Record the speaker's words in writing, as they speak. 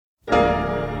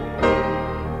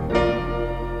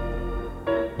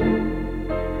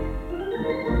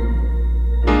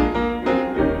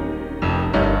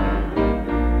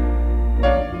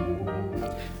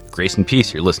Grace and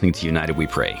peace. You're listening to United We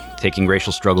Pray. Taking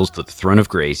racial struggles to the throne of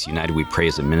grace, United We Pray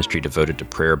is a ministry devoted to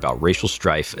prayer about racial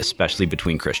strife, especially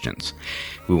between Christians.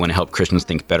 We want to help Christians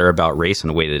think better about race in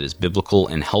a way that is biblical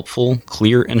and helpful,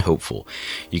 clear and hopeful.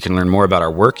 You can learn more about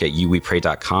our work at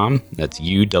uwepray.com. That's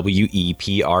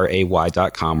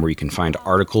uwepray.com, where you can find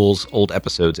articles, old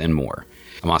episodes, and more.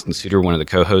 I'm Austin Suter, one of the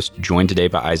co-hosts, joined today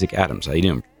by Isaac Adams. How you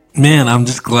doing? Man, I'm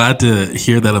just glad to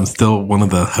hear that I'm still one of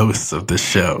the hosts of this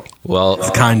show. Well, it's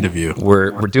kind of you.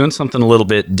 We're doing something a little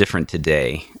bit different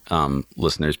today,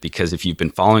 listeners, because if you've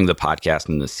been following the podcast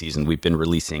in this season, we've been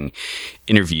releasing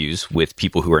interviews with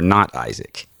people who are not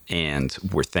Isaac. And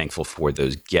we're thankful for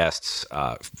those guests.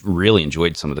 Really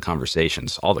enjoyed some of the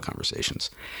conversations, all the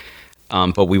conversations.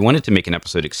 But we wanted to make an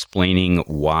episode explaining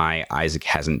why Isaac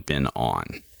hasn't been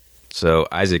on. So,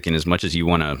 Isaac, in as much as you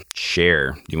want to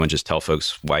share, do you want to just tell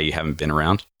folks why you haven't been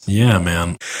around? Yeah,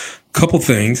 man. Couple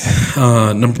things.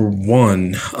 Number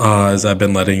one is I've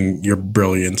been letting your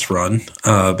brilliance run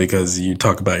because you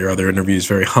talk about your other interviews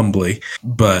very humbly,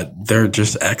 but they're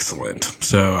just excellent.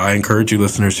 So I encourage you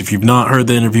listeners, if you've not heard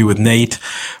the interview with Nate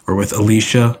or with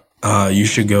Alicia, you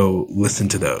should go listen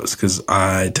to those because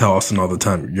I tell Austin all the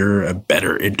time, you're a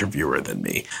better interviewer than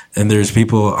me. And there's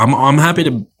people, I'm happy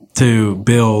to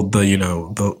build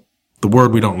the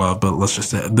word we don't love, but let's just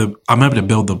say I'm happy to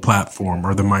build the platform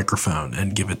or the microphone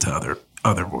and give it to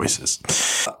other voices.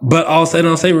 But I'll say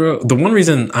the one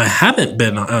reason I haven't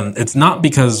been on, it's not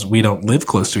because we don't live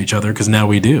close to each other, because now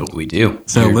we do. We do.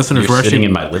 So listeners, we're sitting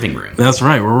in my living room. That's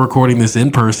right. We're recording this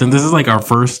in person. This is like our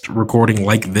first recording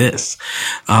like this.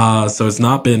 So it's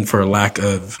not been for lack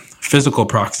of physical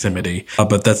proximity,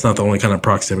 but that's not the only kind of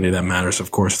proximity that matters.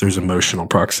 Of course, there's emotional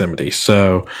proximity.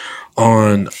 So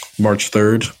on March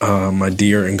 3rd, my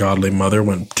dear and godly mother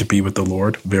went to be with the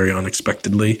Lord very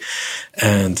unexpectedly.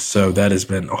 And so that has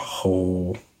been a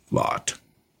whole lot.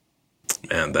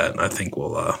 And that I think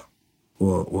we'll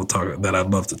talk, that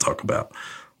I'd love to talk about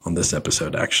on this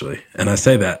episode, actually. And I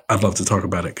say that I'd love to talk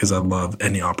about it because I love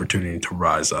any opportunity to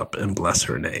rise up and bless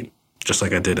her name. Just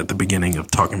like I did at the beginning of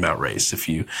talking about race. If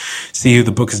you see who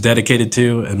the book is dedicated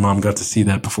to, and Mom got to see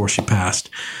that before she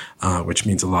passed, which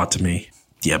means a lot to me.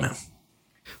 Yeah, man.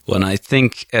 Well, and I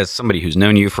think as somebody who's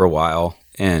known you for a while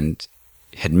and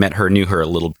had met her, knew her a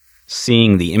little,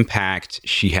 seeing the impact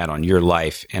she had on your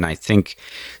life, and I think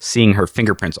seeing her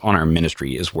fingerprints on our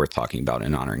ministry is worth talking about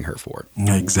and honoring her for.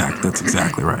 Exactly. That's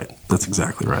exactly right.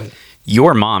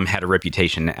 Your mom had a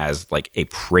reputation as like a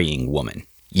praying woman.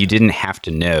 You didn't have to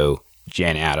know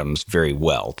Jan Adams very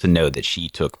well to know that she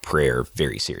took prayer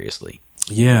very seriously.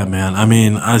 Yeah, man. I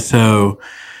mean, so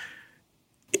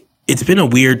it's been a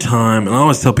weird time, and I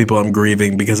always tell people I'm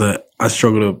grieving because I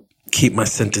struggle to keep my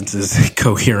sentences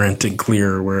coherent and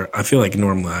clear, where I feel like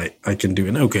normally I can do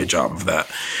an okay job of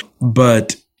that.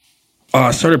 But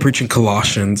I started preaching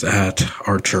Colossians at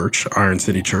our church, Iron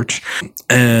City Church,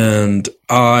 and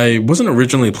I wasn't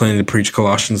originally planning to preach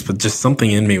Colossians, but just something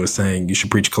in me was saying you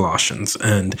should preach Colossians.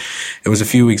 And it was a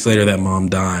few weeks later that Mom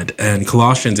died. And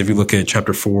Colossians, if you look at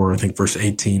chapter 4, I think verse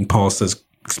 18, Paul says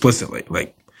explicitly,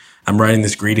 like, I'm writing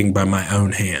this greeting by my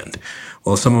own hand.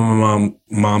 Well, some of my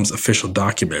mom's official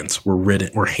documents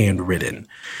were handwritten.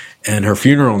 And her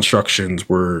funeral instructions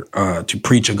were to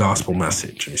preach a gospel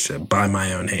message. And he said, by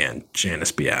my own hand,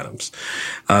 Janice B. Adams.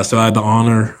 So I had the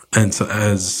honor, and so,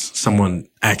 as someone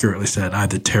accurately said, I had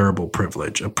the terrible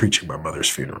privilege of preaching my mother's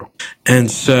funeral.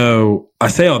 And so I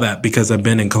say all that because I've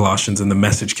been in Colossians, and the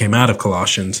message came out of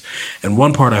Colossians. And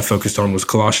one part I focused on was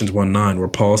Colossians 1:9, where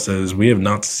Paul says, we have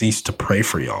not ceased to pray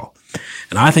for y'all.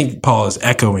 And I think Paul is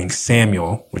echoing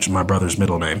Samuel, which is my brother's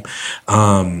middle name,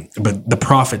 but the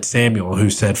prophet Samuel, who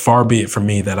said, far be it from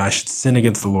me that I should sin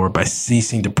against the Lord by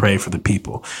ceasing to pray for the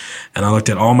people. And I looked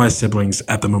at all my siblings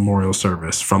at the memorial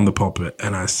service from the pulpit,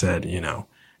 and I said,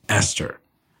 Esther,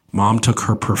 Mom took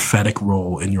her prophetic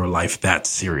role in your life that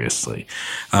seriously.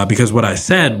 Because what I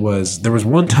said was, there was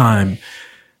one time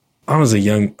I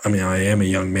am a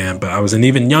young man, but I was an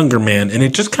even younger man. And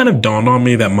it just kind of dawned on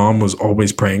me that Mom was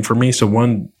always praying for me. So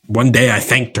one day I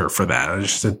thanked her for that. I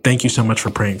just said, thank you so much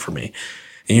for praying for me.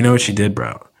 And you know what she did,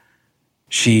 bro?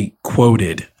 She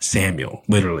quoted Samuel,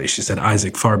 literally. She said,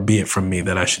 Isaac, far be it from me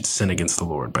that I should sin against the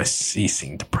Lord by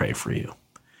ceasing to pray for you.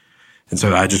 And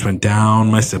so I just went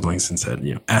down my siblings and said,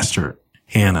 Esther,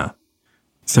 Hannah.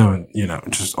 So,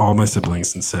 just all my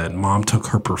siblings, and said, Mom took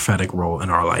her prophetic role in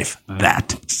our life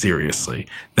that seriously.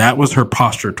 That was her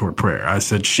posture toward prayer. I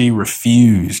said she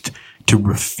refused to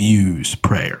refuse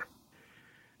prayer.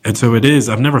 And so it is,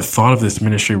 I've never thought of this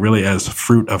ministry really as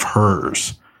fruit of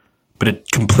hers, but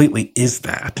it completely is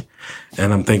that.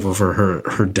 And I'm thankful for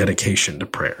her dedication to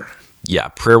prayer. Yeah,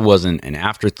 prayer wasn't an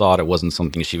afterthought. It wasn't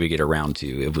something she would get around to.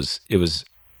 It was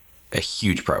a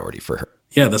huge priority for her.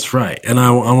 Yeah, that's right. And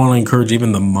I want to encourage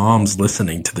even the moms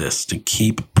listening to this to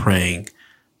keep praying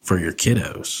for your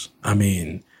kiddos. I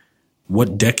mean,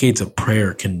 what decades of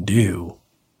prayer can do.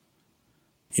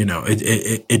 You know,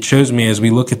 it shows me as we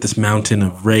look at this mountain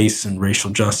of race and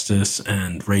racial justice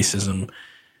and racism,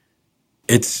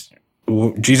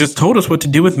 Jesus told us what to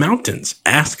do with mountains.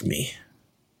 Ask me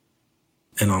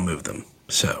and I'll move them.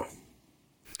 So,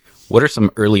 what are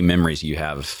some early memories you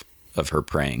have of her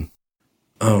praying?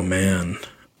 oh man.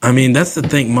 I mean, that's the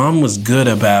thing. Mom was good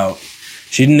about,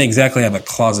 she didn't exactly have a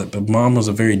closet, but mom was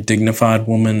a very dignified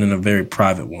woman and a very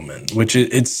private woman, which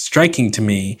it's striking to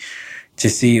me to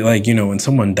see, like, you know, when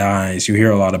someone dies, you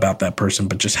hear a lot about that person,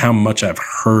 but just how much I've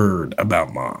heard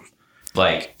about mom.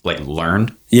 Like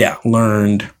learned? Yeah,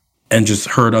 learned and just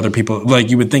heard other people. Like,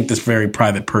 you would think this very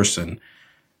private person,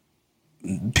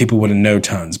 people wouldn't know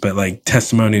tons, but like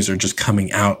testimonies are just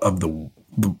coming out of the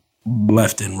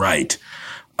left and right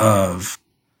of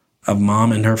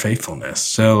mom and her faithfulness.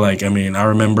 So, like, I mean, I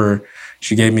remember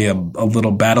she gave me a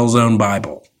little Battle Zone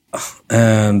Bible.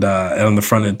 And on the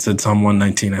front it said Psalm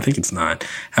 119, I think it's 9.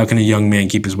 How can a young man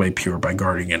keep his way pure? By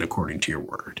guarding it according to your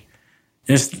word.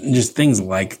 Just things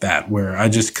like that where I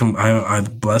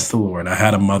bless the Lord. I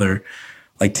had a mother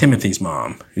like Timothy's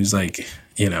mom who's like,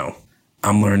 you know,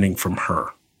 I'm learning from her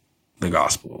the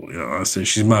gospel. You know, so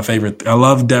she's my favorite. I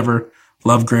love Dever,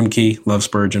 love Grimke, love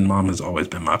Spurgeon. Mom has always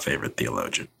been my favorite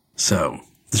theologian. So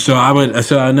I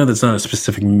know that's not a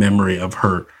specific memory of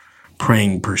her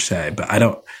praying per se, but I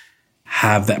don't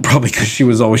have that probably because she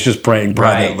was always just praying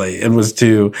privately. Right. This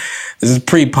is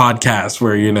pre-podcast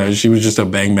where, you know, she was just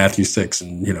obeying Matthew 6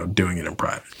 and, you know, doing it in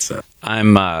private. So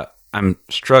I'm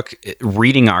struck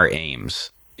reading our aims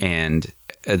and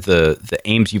the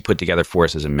aims you put together for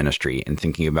us as a ministry and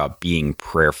thinking about being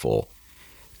prayerful.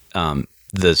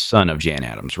 The son of Jan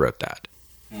Adams wrote that.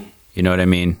 You know what I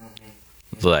mean?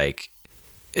 Mm-hmm. Like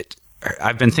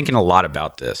I've been thinking a lot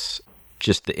about this.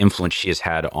 Just the influence she has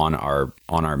had on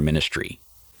our ministry.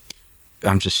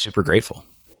 I'm just super grateful.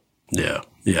 Yeah.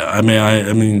 Yeah. I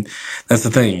mean, that's the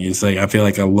thing. It's like, I feel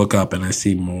like I look up and I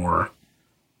see more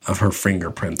of her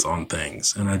fingerprints on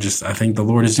things. And I think the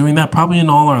Lord is doing that probably in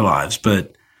all our lives,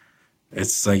 but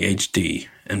it's like HD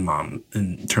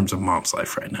in terms of mom's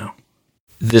life right now.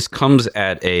 This comes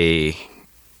at a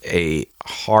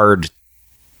hard,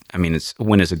 I mean, it's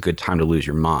when is a good time to lose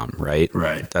your mom, right?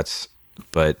 Right.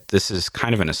 But this is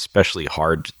kind of an especially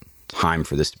hard time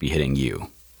for this to be hitting you.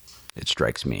 It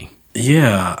strikes me.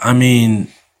 Yeah, I mean,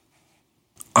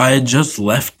 I had just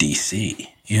left DC,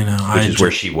 you know. Which is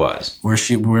where she was. Where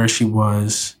she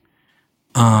was,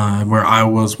 where I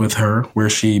was with her, where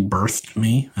she birthed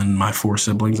me and my 4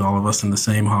 siblings, all of us in the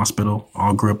same hospital,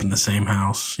 all grew up in the same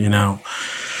house, you know.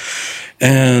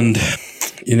 And,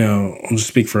 you know, I'll just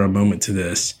speak for a moment to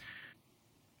this.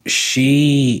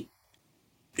 She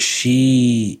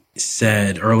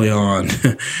said early on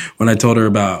when I told her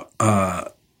about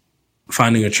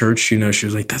finding a church, you know, she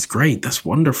was like, that's great. That's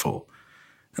wonderful.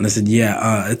 And I said,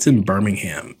 yeah, it's in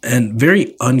Birmingham. And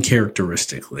very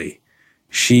uncharacteristically,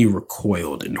 she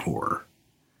recoiled in horror.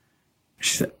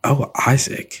 She said, oh,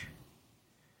 Isaac,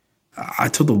 I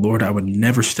told the Lord I would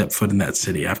never step foot in that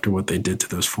city after what they did to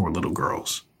those 4 little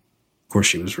girls. Of course,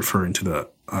 she was referring to the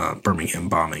Birmingham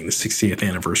bombing, the 60th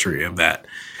anniversary of that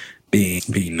being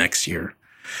next year.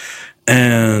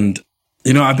 And,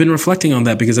 you know, I've been reflecting on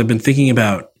that because I've been thinking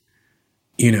about,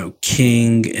 you know,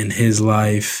 King and his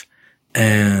life.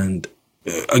 And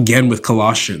again, with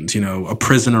Colossians, you know, a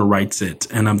prisoner writes it.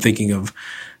 And I'm thinking of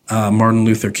Martin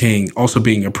Luther King also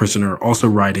being a prisoner, also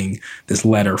writing this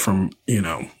letter from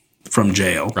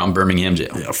jail. From Birmingham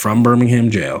jail. Yeah, from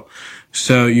Birmingham jail.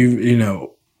 So, you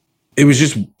know, it was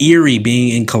just eerie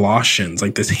being in Colossians,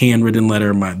 like this handwritten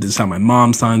letter. This is how my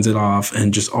mom signs it off,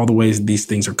 and just all the ways these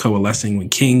things are coalescing. When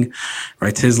King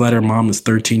writes his letter, mom is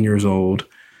 13 years old.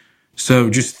 So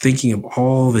just thinking of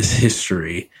all this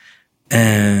history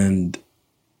and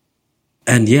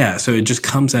yeah, so it just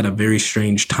comes at a very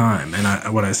strange time.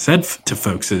 And what I said to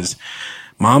folks is,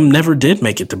 mom never did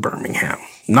make it to Birmingham.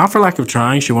 Not for lack of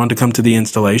trying. She wanted to come to the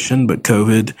installation, but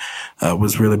COVID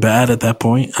was really bad at that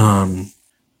point.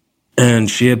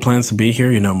 And she had plans to be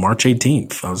here, you know, March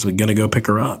 18th. I was going to go pick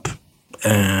her up.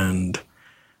 And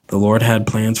the Lord had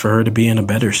plans for her to be in a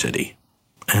better city.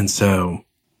 And so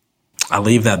I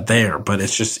leave that there, but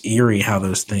it's just eerie how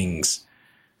those things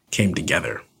came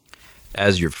together.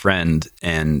 As your friend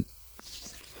and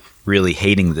really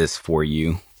hating this for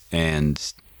you and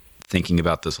thinking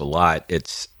about this a lot,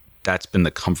 that's been the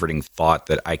comforting thought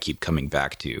that I keep coming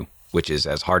back to which is,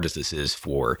 as hard as this is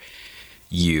for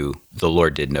you, the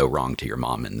Lord did no wrong to your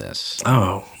mom in this.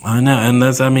 Oh, I know. And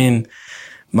that's, I mean,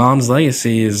 mom's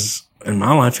legacy is, in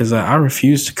my life, is that I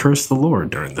refuse to curse the Lord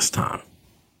during this time.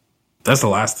 That's the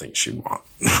last thing she'd want,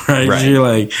 right? Right. She's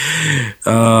like,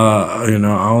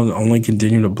 I'll only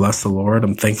continue to bless the Lord.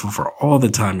 I'm thankful for all the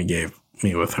time he gave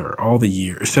me with her, all the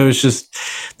years. So it's just,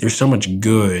 there's so much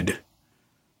good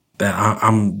that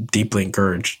I'm deeply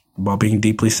encouraged while being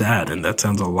deeply sad. And that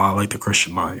sounds a lot like the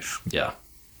Christian life. Yeah.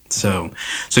 So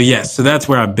yes, so that's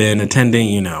where I've been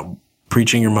attending,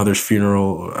 preaching your mother's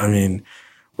funeral. I mean,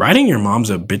 writing your mom's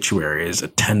obituary is a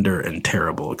tender and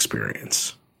terrible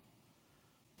experience.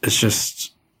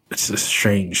 It's a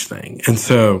strange thing. And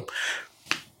so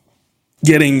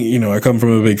getting, I come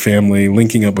from a big family,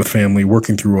 linking up with family,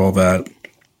 working through all that.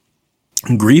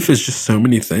 And grief is just so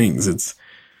many things.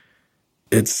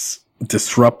 It's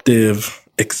disruptive,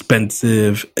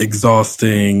 expensive,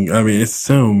 exhausting. I mean, it's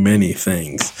so many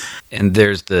things. And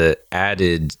there's the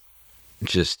added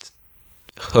just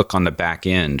hook on the back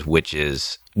end, which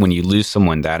is when you lose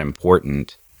someone that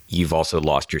important, you've also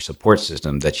lost your support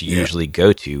system that you usually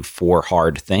go to for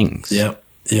hard things. Yeah.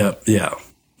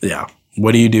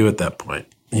 What do you do at that point?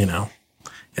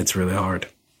 It's really hard.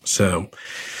 So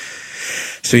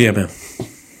yeah, man.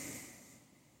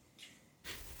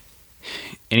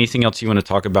 Anything else you want to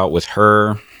talk about with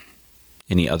her?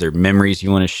 Any other memories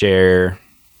you want to share?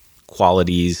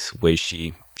 Qualities, ways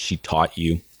she taught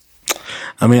you?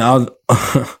 I mean,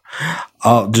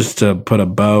 I'll just to put a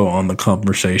bow on the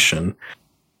conversation.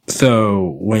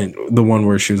 So when the one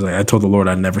where she was like, I told the Lord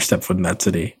I'd never step foot in that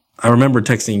city. I remember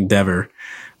texting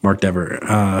Mark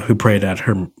Dever, who prayed at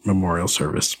her memorial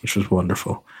service, which was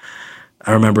wonderful.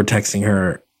 I remember texting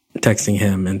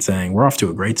him and saying, we're off to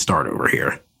a great start over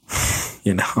here.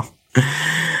 But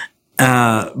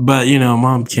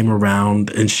mom came around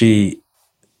and she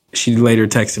later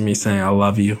texted me saying, I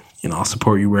love you. I'll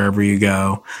support you wherever you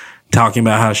go. Talking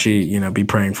about how she, be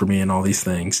praying for me and all these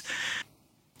things.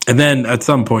 And then at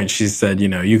some point she said,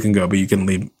 you can go, but you can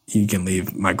leave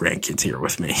my grandkids here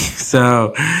with me.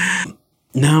 So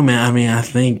no, man, I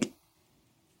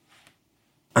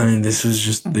mean, this was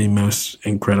just the most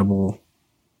incredible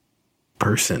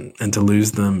person, and to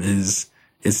lose them it's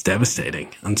devastating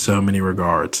in so many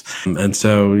regards. And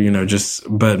so,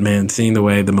 but man, seeing the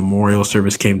way the memorial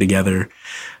service came together,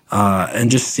 and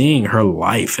just seeing her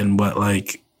life and what, I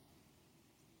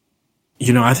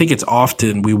think it's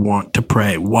often we want to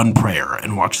pray one prayer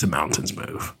and watch the mountains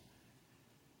move.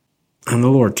 And the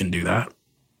Lord can do that.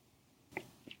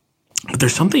 But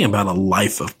there's something about a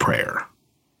life of prayer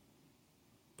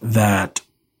that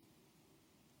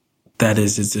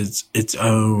is its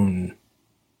own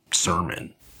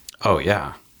sermon. Oh,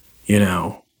 yeah.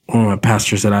 One of my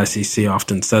pastors at ICC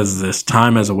often says this: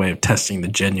 time as a way of testing the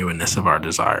genuineness of our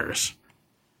desires.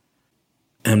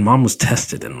 And mom was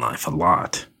tested in life a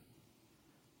lot,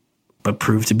 but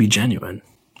proved to be genuine.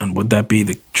 And would that be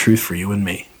the truth for you and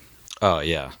me? Oh,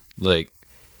 yeah. The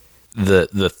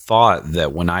thought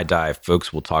that when I die,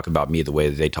 folks will talk about me the way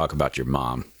that they talk about your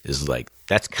mom is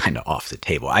that's kind of off the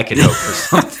table. I could hope for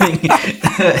something.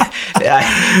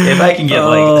 If I can get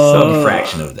some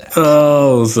fraction of that.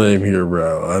 Oh, same here,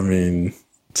 bro. I mean,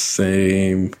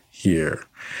 same here.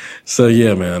 So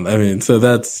yeah, man. So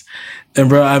that's, and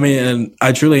bro, and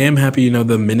I truly am happy,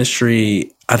 the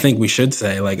ministry, I think we should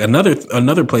say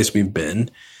another place we've been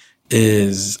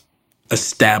is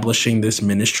establishing this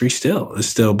ministry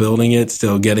still building it,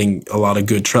 still getting a lot of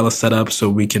good trellis set up so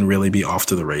we can really be off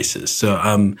to the races. So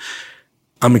I'm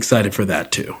excited for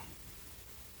that too.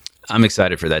 I'm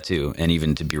excited for that too. And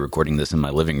even to be recording this in my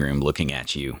living room, looking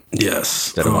at you.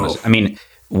 Yes.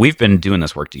 We've been doing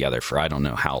this work together for, I don't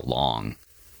know how long.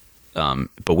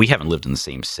 But we haven't lived in the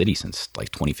same city since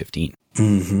 2015.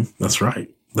 Mm-hmm. That's right.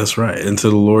 And so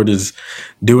the Lord is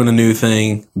doing a new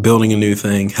thing, building a new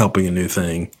thing, helping a new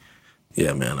thing.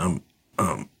 Yeah, man,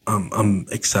 I'm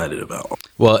excited about.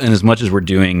 Well, and as much as we're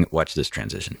doing, watch this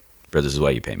transition, bro, this is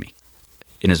why you pay me.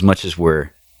 In as much as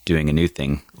we're doing a new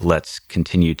thing, let's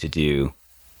continue to do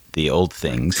the old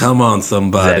things. Come on,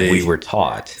 somebody. That we were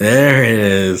taught. There it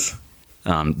is.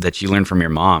 That you learned from your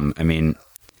mom. I mean,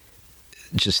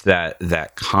 just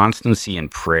that constancy in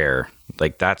prayer,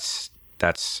 that's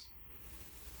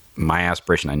my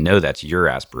aspiration. I know that's your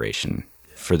aspiration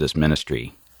for this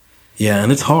ministry. Yeah,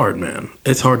 and it's hard, man.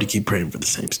 It's hard to keep praying for the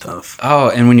same stuff. Oh,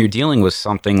 and when you're dealing with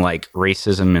something like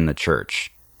racism in the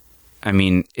church, I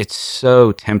mean, it's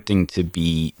so tempting to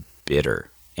be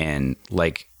bitter and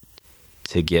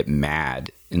to get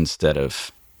mad instead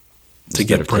of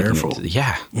prayerful.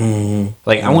 Yeah. Mm-hmm.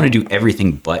 I want to do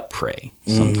everything but pray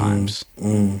sometimes.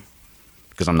 Mm-hmm.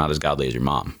 because I'm not as godly as your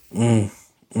mom.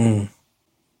 Well,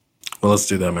 let's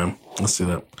do that, man. Let's do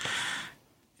that.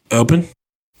 Open?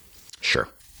 Sure.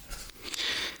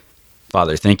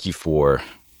 Father, thank you for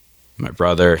my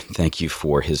brother. Thank you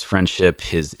for his friendship,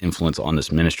 his influence on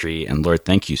this ministry. And Lord,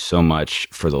 thank you so much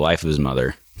for the life of his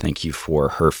mother. Thank you for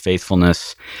her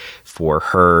faithfulness, for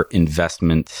her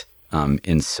investment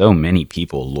in so many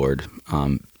people, Lord,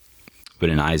 but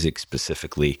in Isaac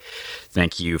specifically.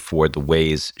 Thank you for the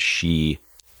ways she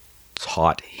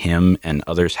taught him and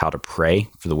others how to pray,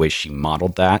 for the way she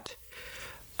modeled that,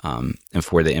 and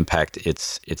for the impact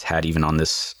it's had even on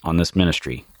this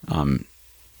ministry, and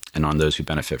on those who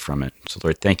benefit from it. So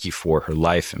Lord, thank you for her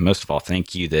life, and most of all,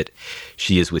 thank you that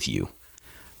she is with you,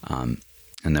 and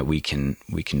that we can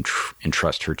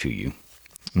entrust her to you.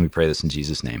 And we pray this in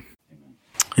Jesus' name.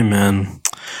 Amen.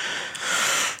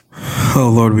 Oh,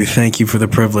 Lord, we thank you for the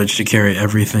privilege to carry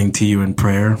everything to you in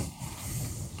prayer.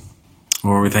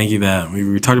 Lord, we thank you that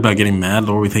we talked about getting mad.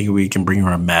 Lord, we thank you we can bring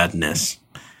our madness,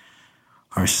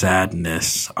 our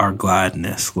sadness, our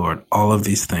gladness, Lord. All of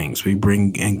these things we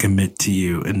bring and commit to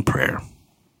you in prayer.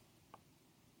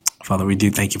 Father, we do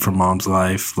thank you for Mom's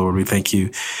life. Lord, we thank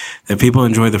you that people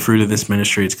enjoy the fruit of this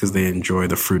ministry. It's because they enjoy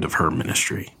the fruit of her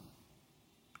ministry.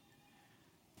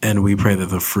 And we pray that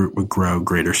the fruit would grow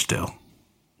greater still.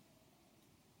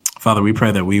 Father, we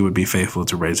pray that we would be faithful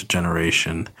to raise a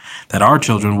generation, that our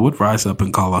children would rise up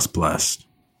and call us blessed.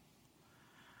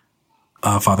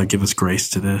 Father, give us grace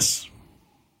to this.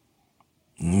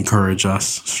 Encourage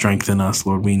us, strengthen us.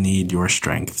 Lord, we need your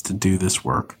strength to do this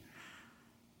work.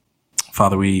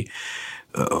 Father, we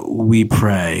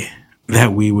pray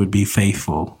that we would be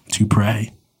faithful to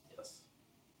pray.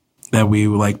 That we,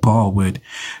 like Paul, would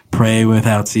pray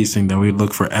without ceasing, that we would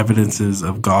look for evidences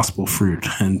of gospel fruit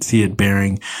and see it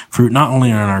bearing fruit not only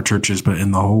in our churches, but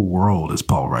in the whole world, as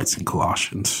Paul writes in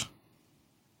Colossians.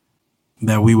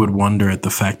 That we would wonder at the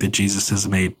fact that Jesus has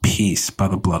made peace by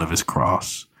the blood of his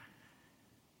cross,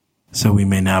 so we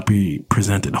may now be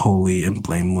presented holy and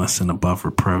blameless and above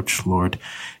reproach, Lord,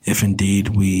 if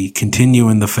indeed we continue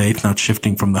in the faith, not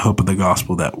shifting from the hope of the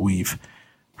gospel that we've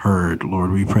heard.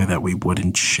 Lord, we pray that we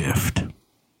wouldn't shift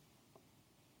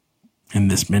in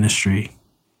this ministry,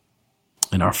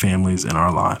 in our families, in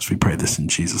our lives. We pray this in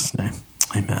Jesus' name.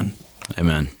 Amen.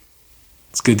 Amen.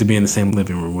 It's good to be in the same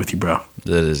living room with you, bro.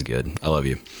 That is good. I love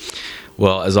you.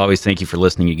 Well, as always, thank you for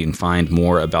listening. You can find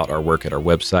more about our work at our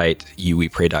website,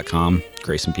 youwepray.com.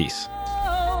 Grace and peace.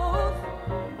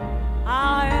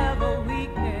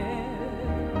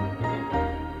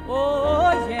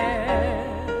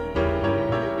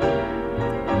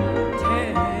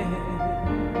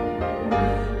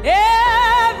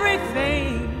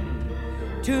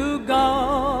 To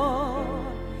God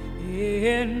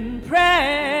in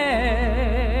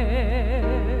prayer.